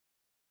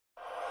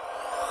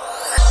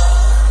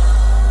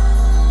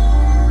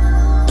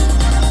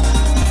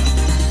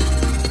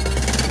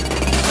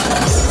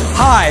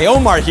Hi,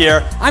 Omar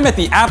here. I'm at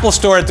the Apple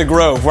Store at the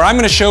Grove, where I'm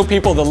going to show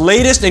people the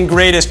latest and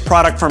greatest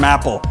product from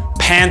Apple,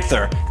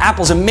 Panther,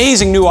 Apple's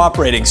amazing new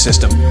operating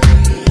system.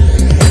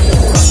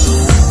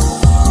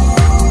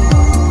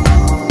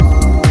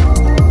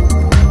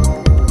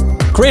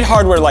 Great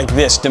hardware like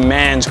this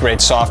demands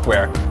great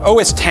software.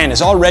 OS X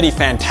is already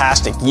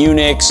fantastic.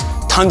 Unix,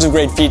 tons of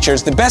great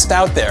features, the best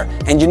out there.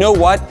 And you know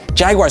what?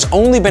 Jaguar's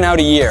only been out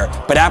a year,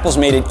 but Apple's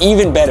made it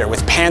even better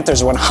with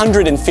Panther's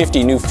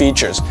 150 new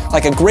features,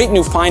 like a great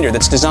new finder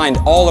that's designed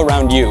all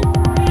around you.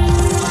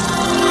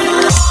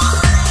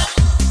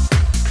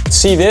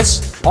 See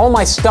this? All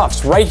my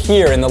stuff's right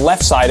here in the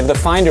left side of the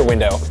Finder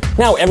window.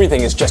 Now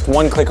everything is just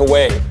one click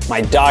away.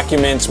 My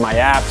documents, my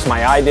apps,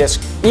 my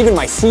iDisk, even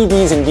my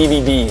CDs and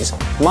DVDs.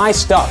 My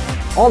stuff.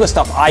 All the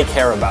stuff I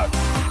care about.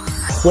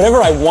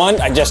 Whatever I want,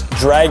 I just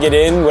drag it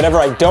in. Whatever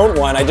I don't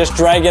want, I just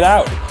drag it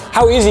out.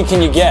 How easy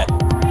can you get?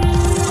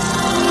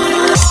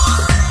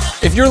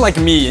 If you're like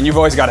me and you've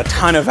always got a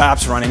ton of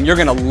apps running, you're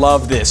gonna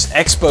love this,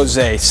 Expose.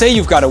 Say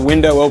you've got a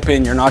window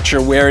open, you're not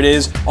sure where it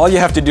is, all you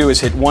have to do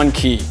is hit one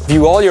key.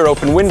 View all your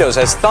open windows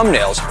as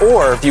thumbnails,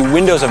 or view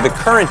windows of the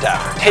current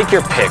app. Take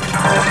your pick.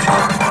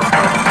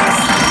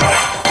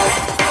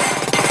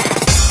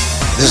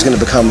 This is gonna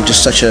become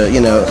just such a,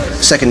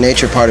 second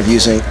nature part of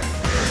using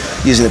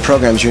the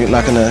programs. You're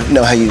not gonna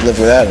know how you live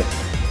without it.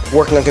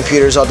 Working on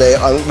computers all day,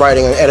 on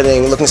writing, on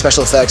editing, looking at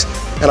special effects,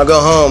 and I'll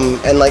go home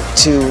and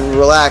to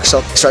relax,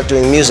 I'll start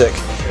doing music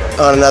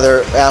on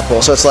another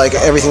Apple. So it's like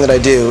everything that I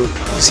do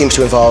seems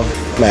to involve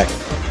Mac.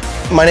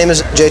 My name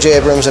is J.J.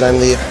 Abrams and I'm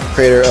the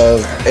creator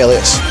of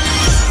Alias.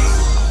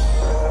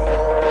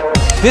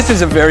 This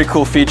is a very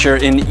cool feature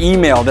in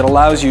email that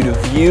allows you to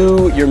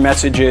view your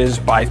messages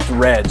by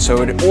thread.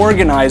 So it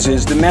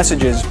organizes the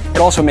messages. It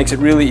also makes it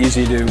really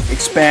easy to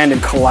expand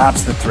and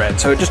collapse the thread.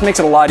 So it just makes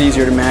it a lot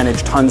easier to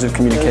manage tons of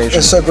communication.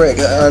 It's so great.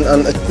 On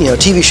a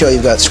TV show,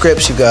 you've got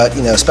scripts, you've got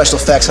special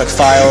effects like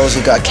files,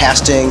 you've got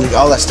casting,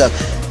 all that stuff.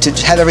 To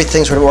have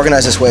everything sort of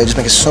organized this way just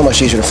makes it so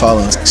much easier to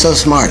follow. It's so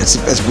smart.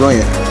 It's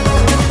brilliant.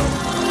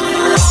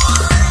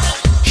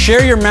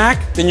 Share your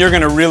Mac, then you're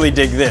gonna really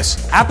dig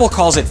this. Apple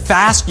calls it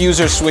fast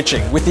user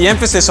switching, with the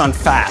emphasis on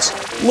fast.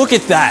 Look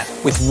at that.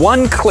 With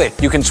one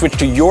click, you can switch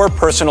to your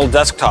personal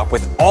desktop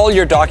with all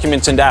your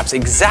documents and apps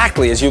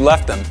exactly as you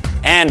left them.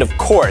 And of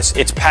course,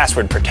 it's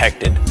password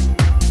protected.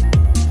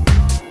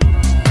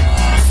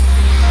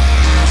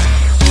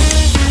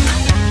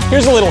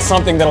 Here's a little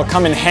something that'll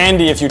come in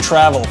handy if you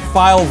travel.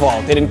 File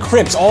Vault. It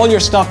encrypts all your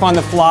stuff on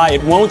the fly,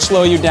 it won't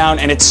slow you down,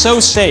 and it's so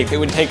safe it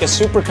would take a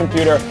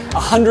supercomputer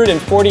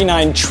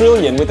 149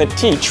 trillion, with a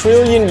T,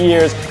 trillion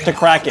years to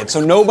crack it. So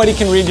nobody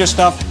can read your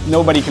stuff,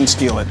 nobody can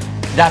steal it.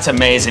 That's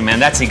amazing, man.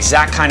 That's the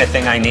exact kind of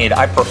thing I need.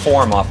 I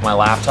perform off my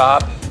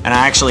laptop, and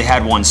I actually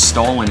had one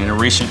stolen in a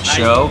recent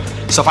show.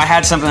 So if I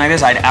had something like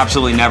this, I'd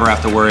absolutely never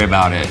have to worry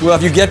about it. Well,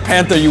 if you get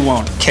Panther, you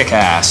won't. Kick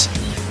ass.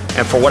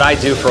 And for what I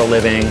do for a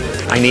living,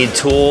 I need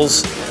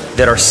tools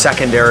that are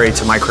secondary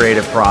to my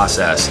creative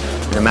process.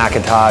 The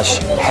Macintosh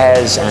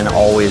has and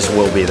always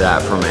will be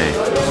that for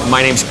me.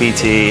 My name's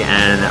PT,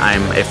 and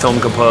I'm a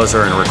film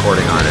composer and a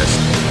recording artist.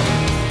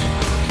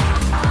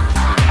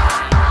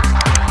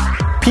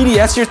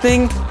 PDF's your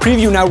thing?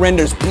 Preview now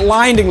renders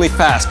blindingly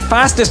fast,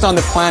 fastest on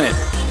the planet.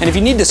 And if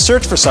you need to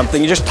search for something,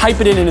 you just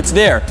type it in and it's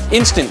there,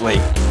 instantly.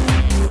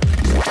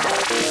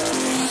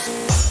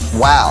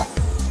 Wow,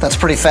 that's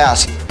pretty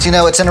fast.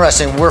 So, it's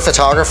interesting, we're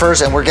photographers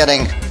and we're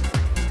getting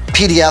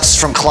PDFs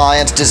from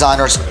clients,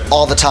 designers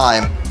all the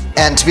time.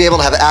 And to be able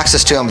to have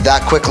access to them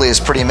that quickly is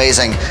pretty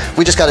amazing.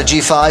 We just got a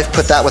G5,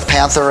 put that with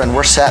Panther, and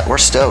we're set, we're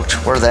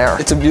stoked, we're there.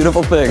 It's a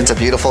beautiful thing. It's a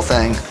beautiful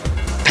thing.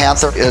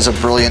 Panther is a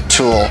brilliant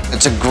tool.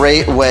 It's a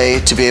great way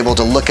to be able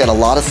to look at a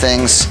lot of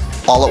things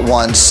all at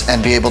once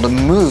and be able to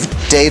move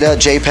data,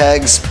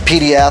 JPEGs,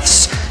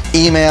 PDFs,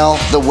 email,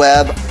 the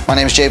web. My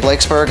name is Jay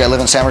Blakesberg. I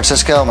live in San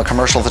Francisco. I'm a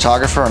commercial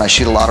photographer and I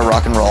shoot a lot of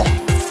rock and roll.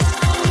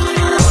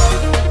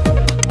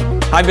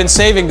 I've been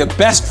saving the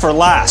best for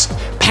last.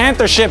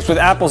 Panther ships with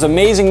Apple's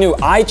amazing new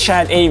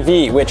iChat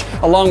AV, which,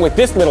 along with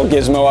this little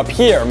gizmo up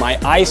here, my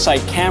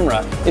iSight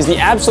camera, is the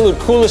absolute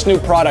coolest new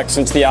product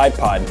since the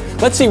iPod.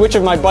 Let's see which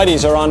of my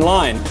buddies are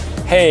online.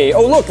 Hey,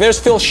 oh look, there's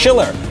Phil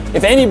Schiller.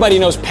 If anybody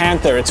knows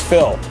Panther, it's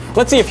Phil.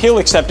 Let's see if he'll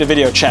accept a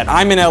video chat.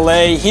 I'm in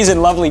LA, he's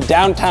in lovely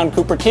downtown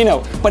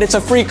Cupertino, but it's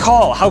a free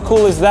call. How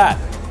cool is that?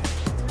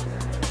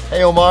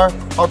 Hey Omar,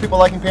 how are people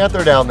liking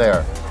Panther down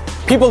there?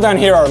 People down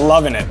here are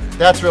loving it.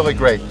 That's really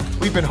great.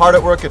 We've been hard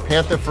at work at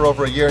Panther for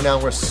over a year now,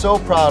 and we're so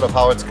proud of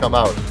how it's come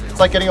out. It's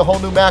like getting a whole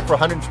new Mac for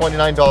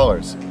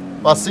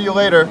 $129. I'll see you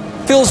later.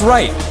 Phil's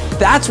right.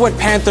 That's what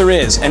Panther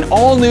is, an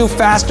all-new,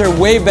 faster,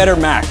 way better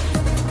Mac.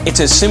 It's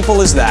as simple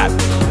as that.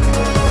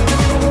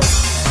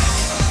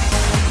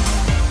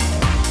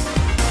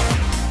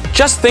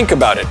 Just think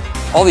about it.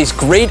 All these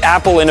great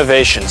Apple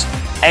innovations.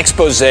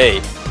 Expose,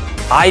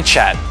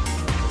 iChat,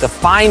 the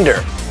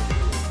Finder.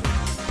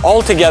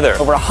 All together,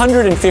 over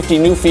 150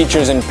 new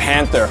features in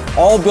Panther,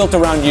 all built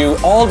around you,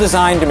 all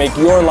designed to make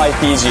your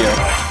life easier.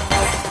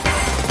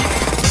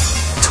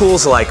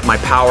 Tools like my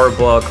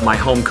PowerBook, my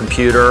home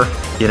computer,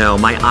 you know,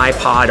 my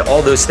iPod,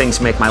 all those things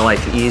make my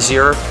life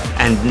easier.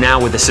 And now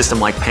with a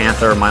system like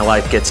Panther, my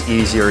life gets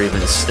easier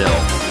even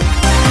still.